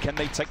Na'Vi. Can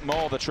they take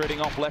more? They're trading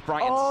off left,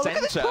 right, and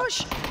center. Look at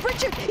this push!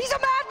 Richard, he's a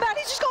madman!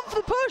 He's just gone for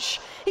the push!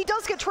 He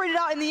does get traded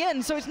out in the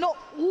end, so it's not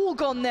all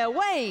gone their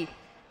way.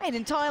 Made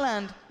in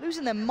Thailand,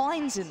 losing their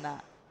minds in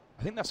that.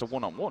 I think that's a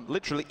 1-on-1.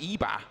 Literally,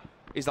 Iba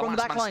is the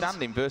last man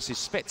standing versus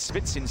Spitz.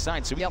 Spitz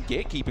inside, so he can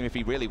gatekeep him if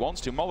he really wants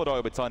to. Molodoi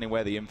will be telling him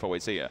where the info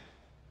is here.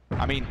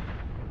 I mean,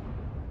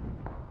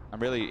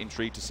 I'm really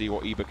intrigued to see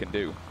what Iba can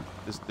do.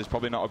 There's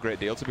probably not a great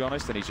deal, to be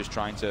honest, and he's just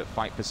trying to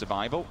fight for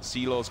survival.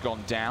 CeeLo's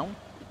gone down.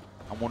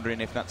 I'm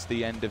wondering if that's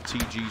the end of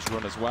TG's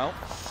run as well.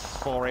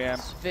 4 AM.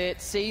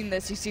 Svit's seen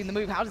this, he's seen the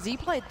move. How does he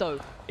play it, though?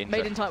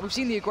 Made in time. We've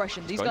seen the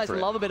aggression. These guys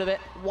love a bit of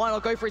it. Why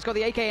not go for it? He's got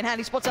the AK in hand.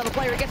 He spots out the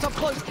player. He gets up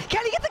close.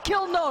 Can he get the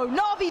kill? No.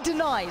 Na'Vi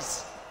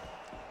denies.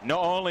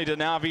 Not only did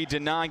Na'Vi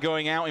deny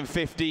going out in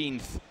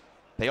 15th,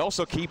 They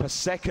also keep a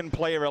second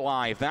player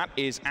alive. That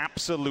is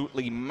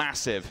absolutely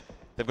massive.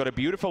 They've got a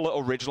beautiful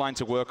little ridgeline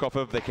to work off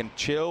of. They can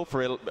chill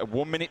for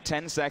 1 minute,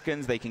 10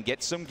 seconds. They can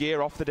get some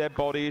gear off the dead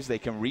bodies. They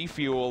can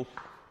refuel.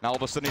 Now all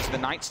of a sudden it's the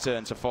Knight's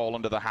turn to fall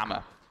under the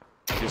hammer.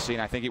 Just seen,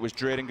 I think it was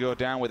Drayden go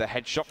down with a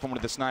headshot from one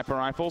of the sniper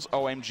rifles.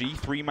 OMG,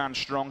 3-man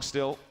strong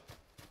still.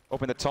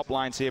 Up in the top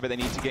lines here, but they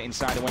need to get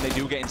inside. And when they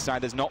do get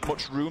inside, there's not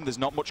much room, there's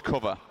not much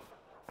cover.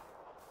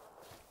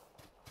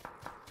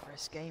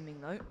 Press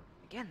Gaming, though.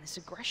 Again, this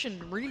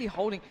aggression really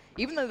holding,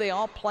 even though they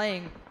are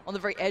playing on the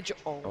very edge.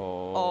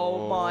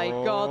 Oh my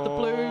God, the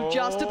blue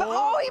just about.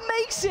 Oh, he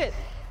makes it!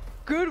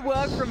 Good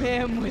work from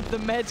him with the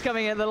meds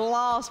coming at the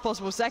last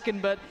possible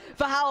second, but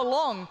for how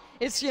long?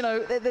 It's, you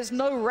know, there's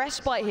no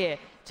respite here.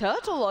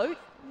 Turtle, though,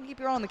 keep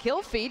your eye on the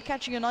kill feed,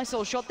 catching a nice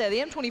little shot there. The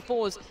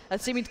M24s are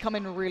seeming to come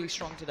in really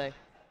strong today.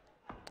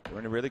 They're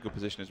in a really good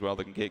position as well.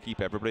 They can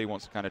keep everybody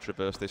wants to kind of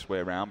traverse this way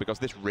around because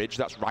this ridge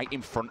that's right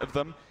in front of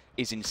them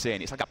is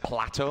insane. It's like a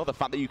plateau. The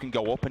fact that you can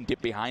go up and dip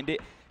behind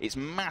it, it's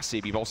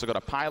massive. You've also got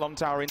a pylon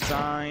tower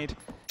inside.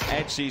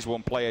 Edge sees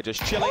one player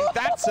just chilling.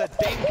 That's a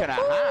dink and a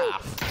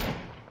half.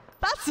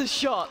 That's a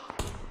shot.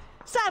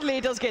 Sadly,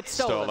 it does get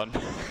stolen.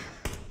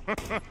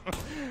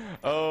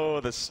 Oh,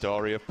 the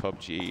story of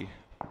PUBG. See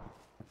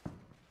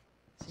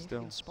if you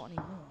can spot any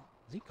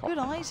more. Good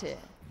eyes here.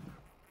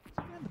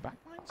 In the back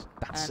lines?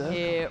 And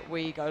here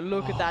we go.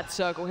 Look at that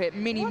circle hit.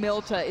 Mini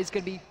Milta is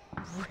going to be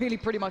really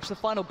pretty much the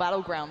final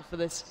battleground for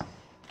this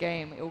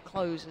game. It will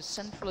close as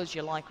central as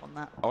you like on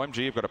that. OMG,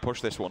 you've got to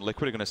push this one.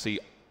 Liquid are going to see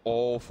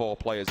all 4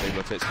 players they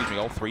rotate. Excuse me,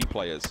 all 3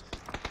 players.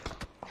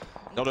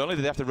 Not only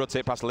do they have to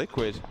rotate past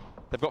Liquid,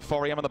 they've got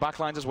 4AM on the back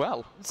lines as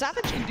well.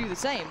 Savage can do the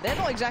same. They're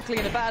not exactly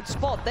in a bad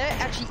spot. They're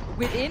actually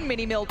within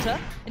Mini Milta,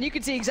 and you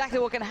can see exactly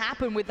what can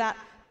happen with that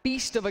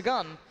beast of a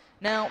gun.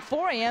 Now,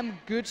 4AM,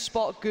 good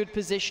spot, good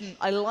position.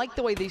 I like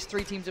the way these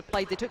 3 teams have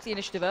played. They took the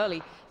initiative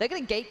early. They're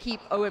going to gatekeep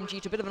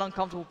OMG to a bit of an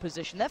uncomfortable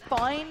position. They're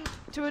fine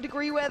to a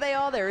degree where they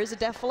are. There is a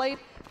defilade.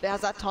 There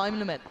has that time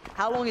limit.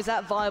 How long is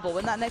that viable?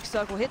 When that next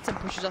circle hits and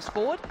pushes us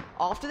forward,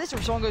 after this, or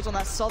if someone goes on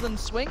that southern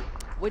swing,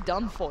 we're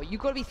done for.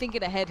 You've got to be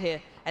thinking ahead here.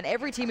 And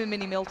every team in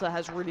Mini Milta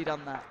has really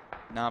done that.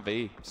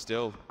 Na'Vi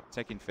still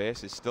taking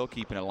faces, still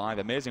keeping alive.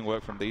 Amazing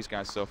work from these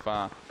guys so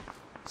far.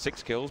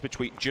 6 kills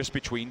just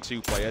between 2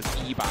 players.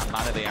 Eban,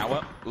 man of the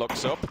hour,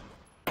 looks up.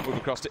 Move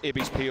across to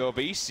Ibby's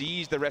POV,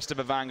 sees the rest of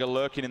Evanga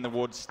lurking in the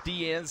woods.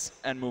 Diaz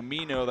and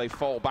Mumino, they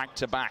fall back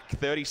to back.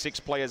 36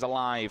 players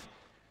alive.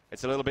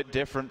 It's a little bit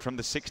different from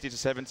the 60 to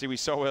 70 we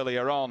saw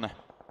earlier on.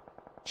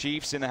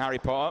 Chiefs in the Harry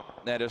Potter,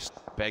 they're just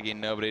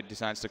begging, nobody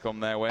decides to come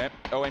their way.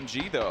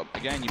 OMG though,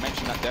 again, you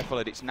mentioned that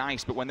defilade, it's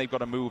nice, but when they've got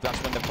to move, that's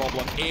when the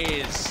problem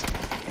is.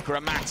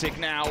 Grammatic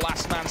now,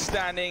 last man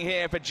standing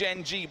here for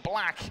Gen G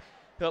Black.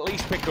 He'll at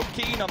least pick up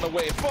Keen on the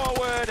way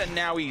forward, and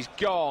now he's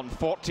gone.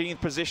 14th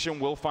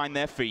position will find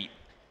their feet.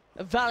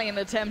 A valiant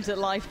attempt at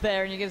life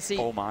there, and you're going to see...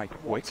 Oh my,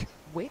 Wick.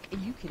 Wick, are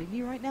you kidding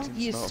me right now?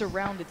 He is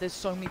surrounded, there's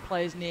so many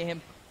players near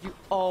him.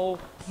 Oh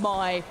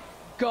my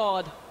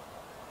God.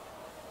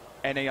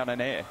 NA on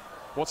NA.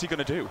 What's he going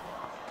to do?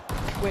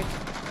 Wick,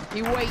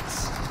 he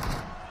waits.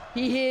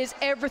 He hears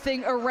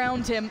everything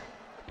around him.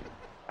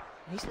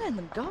 He's letting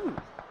them go.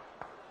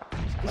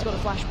 He's got a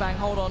flashbang.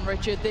 Hold on,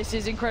 Richard. This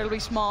is incredibly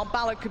smart.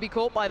 Ballot could be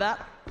caught by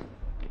that.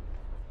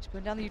 He's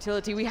putting down the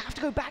utility. We have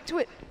to go back to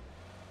it.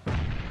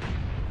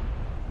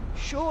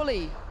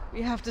 Surely,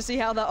 we have to see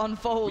how that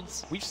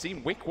unfolds. We've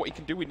seen Wick, what he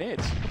can do with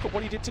nades. Look at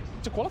what he did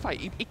to qualify.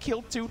 He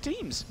killed 2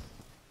 teams.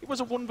 It was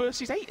a 1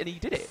 versus 8, and he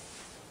did it.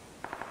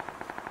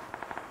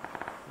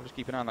 We'll just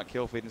keep an eye on that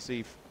kill feed and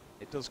see if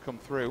it does come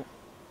through.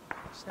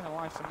 Still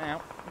alive for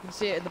now. You can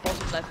see it in the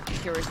bottom left, if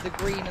you're curious. The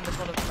green in the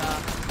front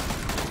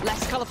of...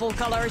 less colourful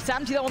colour. It's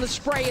Samty that on the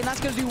spray, and that's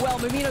going to do well.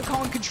 Mumino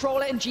can't control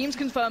it, and Jeems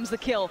confirms the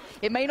kill.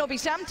 It may not be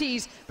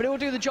Samty's, but it will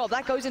do the job.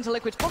 That goes into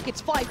Liquid's pockets.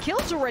 5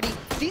 kills already.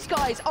 These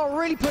guys are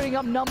really putting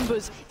up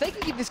numbers. If they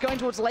can keep this going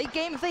towards late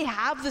game, if they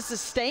have the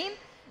sustain,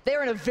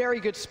 they're in a very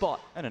good spot.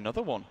 And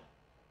another one.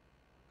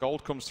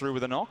 Gold comes through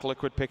with a knock.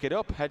 Liquid pick it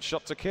up.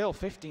 Headshot to kill.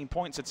 15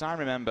 points at time,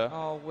 remember.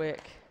 Oh,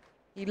 Wick.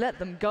 He let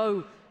them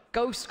go.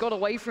 Ghost got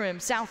away from him.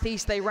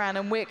 Southeast they ran,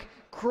 and Wick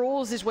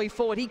crawls his way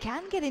forward. He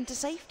can get into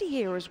safety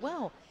here as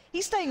well.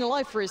 He's staying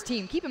alive for his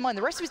team. Keep in mind,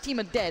 the rest of his team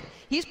are dead.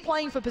 He's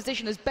playing for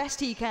position as best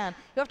he can.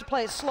 You have to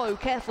play it slow,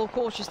 careful,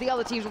 cautious. The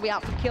other teams will be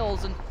out for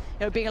kills and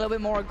being a little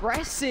bit more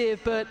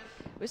aggressive, but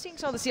we're seeing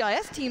some of the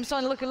CIS teams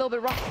starting to look a little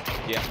bit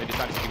rough. Yeah, they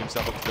decided to give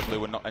himself up to the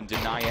blue and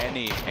deny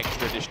any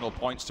extra additional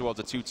points towards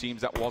the 2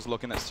 teams that was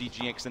looking at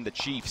CGX and the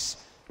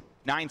Chiefs.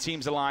 9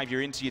 teams alive.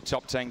 You're into your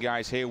top 10,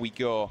 guys. Here we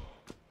go.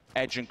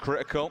 Edge and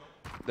Critical.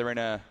 They're in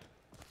a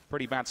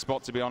pretty bad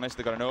spot, to be honest.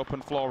 They've got an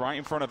open floor right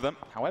in front of them.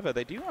 However,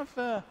 they do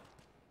have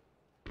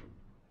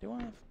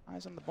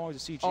eyes on the boys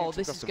of CGX oh,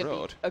 this across is the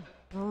road. A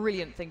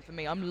brilliant thing for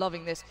me. I'm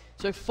loving this.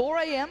 So 4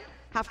 AM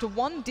have to,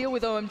 1, deal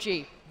with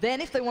OMG.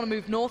 Then if they want to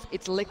move north,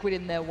 it's Liquid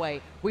in their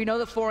way. We know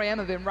that 4 AM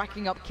have been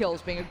racking up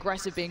kills, being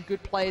aggressive, being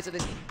good players at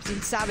this. We've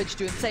seen Savage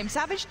doing the same.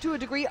 Savage, to a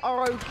degree,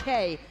 are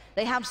okay.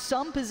 They have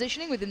some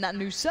positioning within that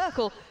new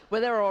circle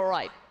where they're all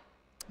right.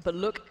 But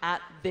look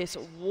at this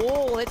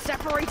wall. It's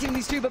separating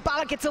these two, but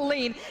Balak gets a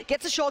lean,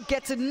 gets a shot,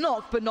 gets a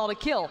knock, but not a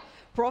kill.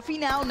 Profi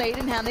now, nade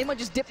in hand. They might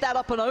just dip that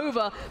up and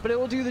over, but it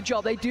will do the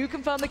job. They do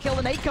confirm the kill.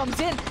 The nade comes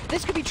in.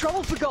 This could be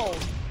trouble for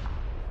gold.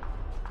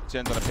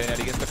 Turns on a pinhead.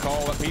 He gets the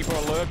call that people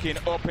are lurking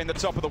up in the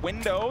top of the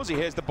windows. He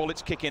hears the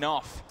bullets kicking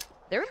off.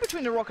 They're in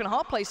between a rock and a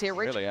hard place here,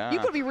 Rich. Really are.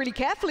 You've got to be really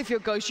careful if you're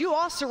Ghost. You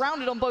are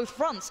surrounded on both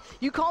fronts.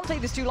 You can't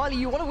take this too lightly.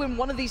 You want to win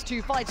one of these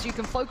two fights so you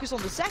can focus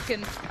on the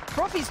second.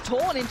 Profi's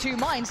torn in two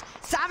minds.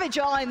 Savage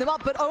eyeing them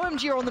up, but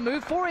OMG are on the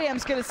move.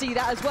 4AM's going to see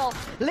that as well.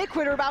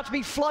 Liquid are about to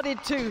be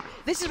flooded too.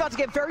 This is about to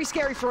get very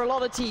scary for a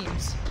lot of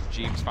teams.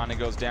 James finally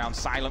goes down.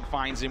 Silent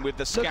finds him with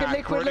the scan. Look at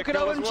Liquid, look at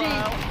OMG.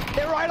 Well.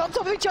 They're right on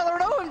top of each other,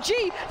 and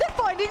OMG, they're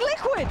finding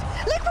Liquid.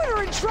 Liquid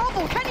are in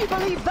trouble. Can you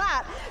believe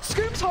that?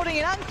 Scoop's holding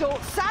an ankle.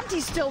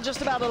 Santi's still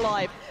just about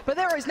alive. But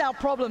there is now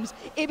problems.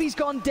 Ibby's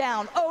gone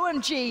down.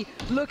 OMG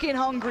looking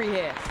hungry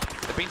here.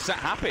 They've been sat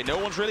happy. No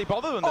one's really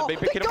bothered them. They've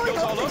been picking up kills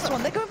all over.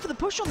 They're going for the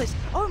push on this.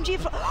 OMG,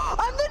 and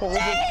the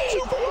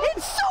nade!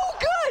 It's so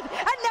good!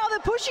 And now they're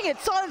pushing it.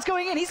 Silence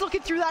going in. He's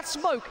looking through that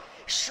smoke.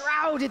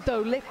 Shrouded though.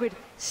 Liquid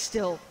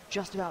still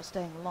just about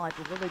staying alive.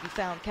 But will they be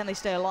found? Can they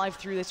stay alive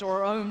through this?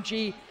 Or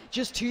OMG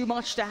just too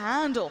much to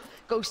handle?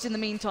 Ghost in the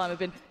meantime have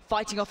been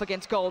fighting off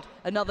against Gold.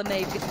 Another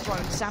nade gets thrown.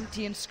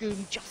 Samty and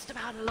Scoom just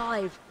about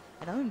alive.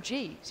 And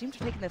OMG seem to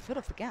have taken their foot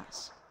off the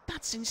gas.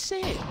 That's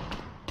insane.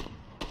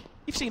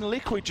 You've seen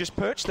Liquid just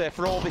perched there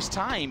for all this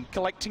time,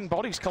 collecting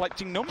bodies,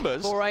 collecting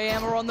numbers.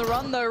 4AM are on the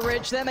run though,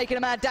 Rich. They're making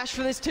a mad dash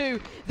for this too.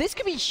 This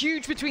could be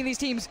huge between these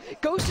teams.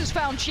 Ghost has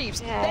found Chiefs.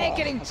 They're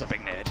getting that's a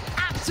big nade.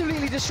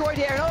 Absolutely destroyed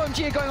here, and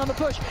OMG are going on the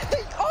push.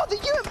 The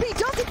UMP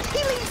does it.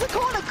 He leaves the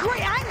corner.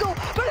 Great angle.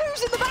 But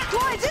who's in the back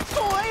lines? It's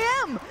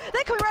 4AM.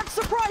 They're coming around to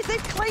surprise.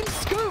 They've claimed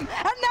Scoom,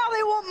 and now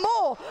they want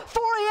more.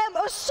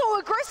 4AM are so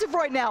aggressive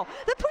right now.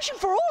 They're pushing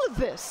for all of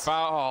this.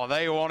 Oh,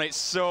 they want it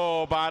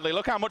so badly.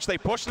 Look how much they're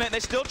pushing it.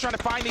 They're still trying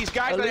to find these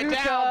guys, but they're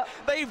down.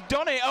 They've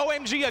done it.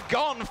 OMG are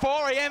gone.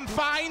 4AM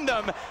find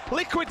them.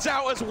 Liquid's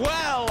out as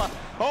well.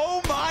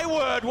 Oh my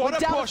word,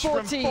 what a push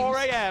from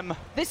 4AM.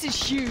 This is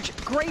huge.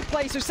 Great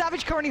play. So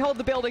Savage currently hold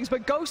the buildings,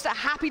 but Ghost are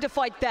happy to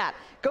fight that.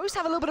 Ghost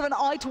have a little bit of an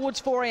eye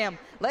towards 4AM.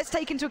 Let's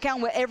take into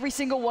account where every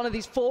single one of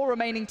these four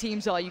remaining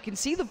teams are. You can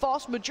see the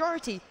vast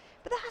majority,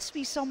 but there has to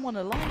be someone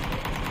alive.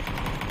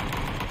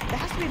 There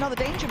has to be another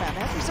danger man.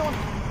 There has to be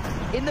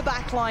someone in the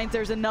back lines.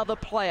 There's another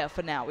player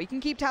for now. We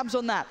can keep tabs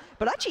on that.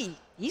 But actually,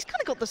 he's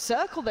kind of got the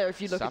circle there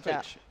if you look at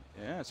that.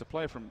 Yeah, it's a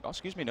player from, oh,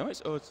 excuse me, no,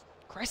 it's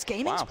Crest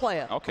Gaming's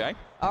player. Okay.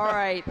 All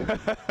right.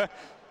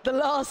 The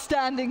last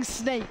standing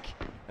snake.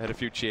 Had a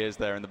few cheers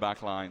there in the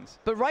back lines.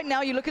 But right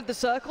now, you look at the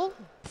circle,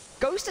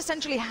 Ghost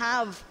essentially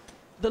have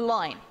the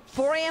line.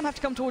 4AM have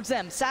to come towards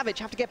them. Savage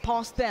have to get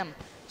past them.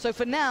 So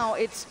for now,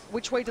 it's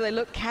which way do they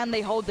look? Can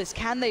they hold this?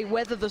 Can they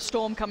weather the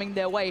storm coming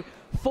their way?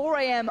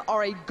 4AM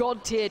are a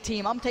god-tier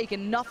team. I'm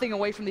taking nothing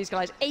away from these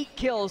guys. 8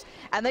 kills,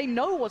 and they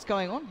know what's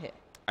going on here.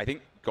 I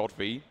think God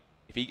V,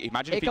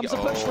 imagine Here comes the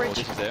push, Rich.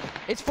 This is it.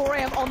 It's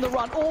 4AM on the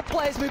run. All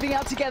players moving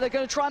out together,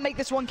 going to try and make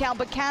this one count,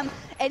 but can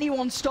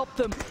anyone stop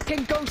them?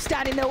 Can Ghost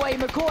stand in their way?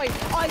 McCoy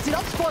eyes it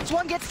up, spots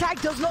one, gets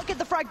tagged, does not get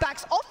the frag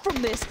backs off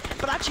from this,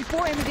 but actually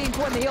 4AM are being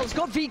put in the hills.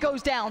 God V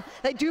goes down.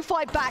 They do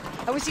fight back,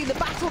 and we see the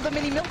battle of the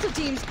mini-Milta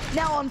teams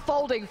now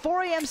unfolding.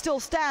 4AM still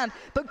stand,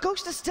 but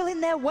Ghost is still in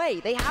their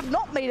way. They have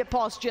not made it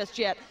past just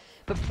yet,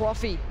 but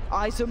Profi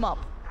eyes them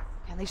up.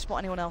 Can they spot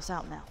anyone else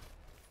out now?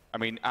 I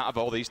mean, out of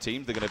all these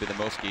teams, they're going to be the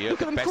most geared.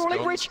 Look at them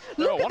crawling, Rich.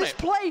 Look at this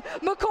play.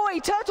 McCoy,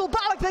 Turtle,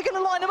 Balak, they're going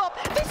to line them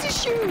up. This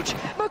is huge.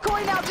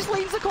 McCoy now just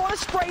leaves the corner,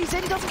 sprays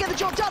in, doesn't get the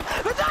job done.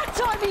 But that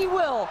time he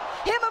will.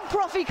 Him and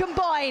Profi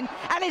combine,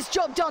 and it's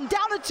job done.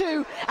 Down to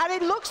 2, and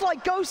it looks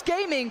like Ghost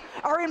Gaming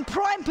are in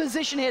prime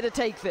position here to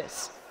take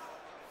this.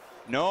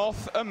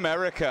 North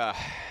America.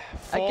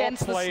 4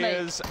 Against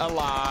players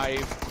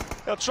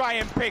alive. They'll try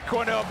and pick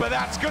one up, but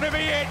that's going to be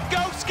it.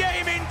 Ghost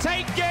Gaming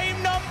take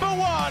game number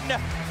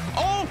 1.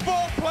 All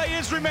 4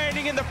 players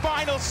remaining in the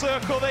final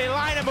circle. They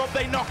line them up,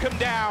 they knock them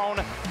down.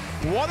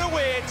 What a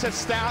way to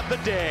start the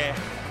day.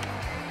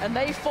 And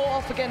they fought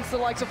off against the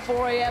likes of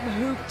 4AM,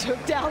 who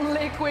took down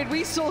Liquid.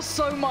 We saw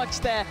so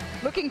much there.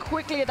 Looking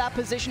quickly at that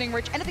positioning,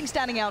 Rich, anything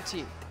standing out to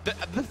you?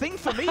 The thing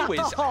for me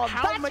was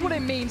that's what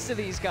it means to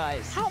these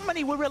guys. How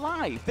many were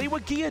alive? They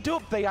were geared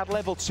up. They had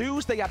level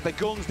 2s, they had the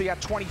guns, they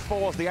had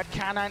 24s, they had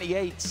Car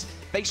 98s.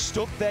 They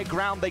stood their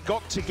ground, they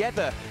got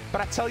together.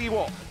 But I tell you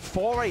what,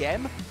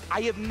 4AM,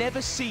 I have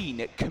never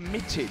seen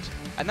committed,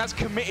 and that's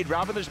committed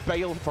rather than just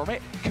bail from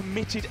it,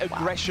 committed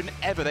aggression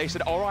ever. They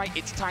said, all right,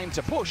 it's time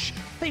to push.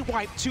 They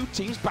wiped 2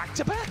 teams back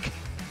to back.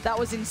 That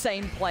was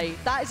insane play.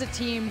 That is a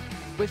team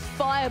with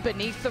fire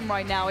beneath them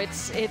right now.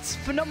 It's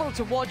phenomenal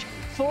to watch.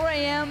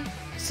 4AM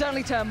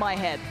certainly turned my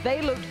head.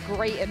 They looked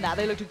great in that.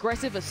 They looked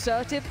aggressive,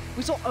 assertive.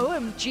 We saw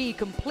OMG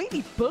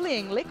completely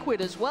bullying Liquid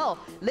as well.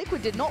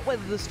 Liquid did not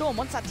weather the storm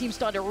once that team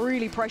started to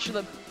really pressure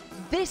them.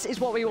 This is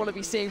what we want to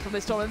be seeing from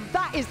this tournament.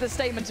 That is the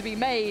statement to be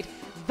made.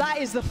 That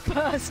is the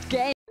first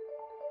game.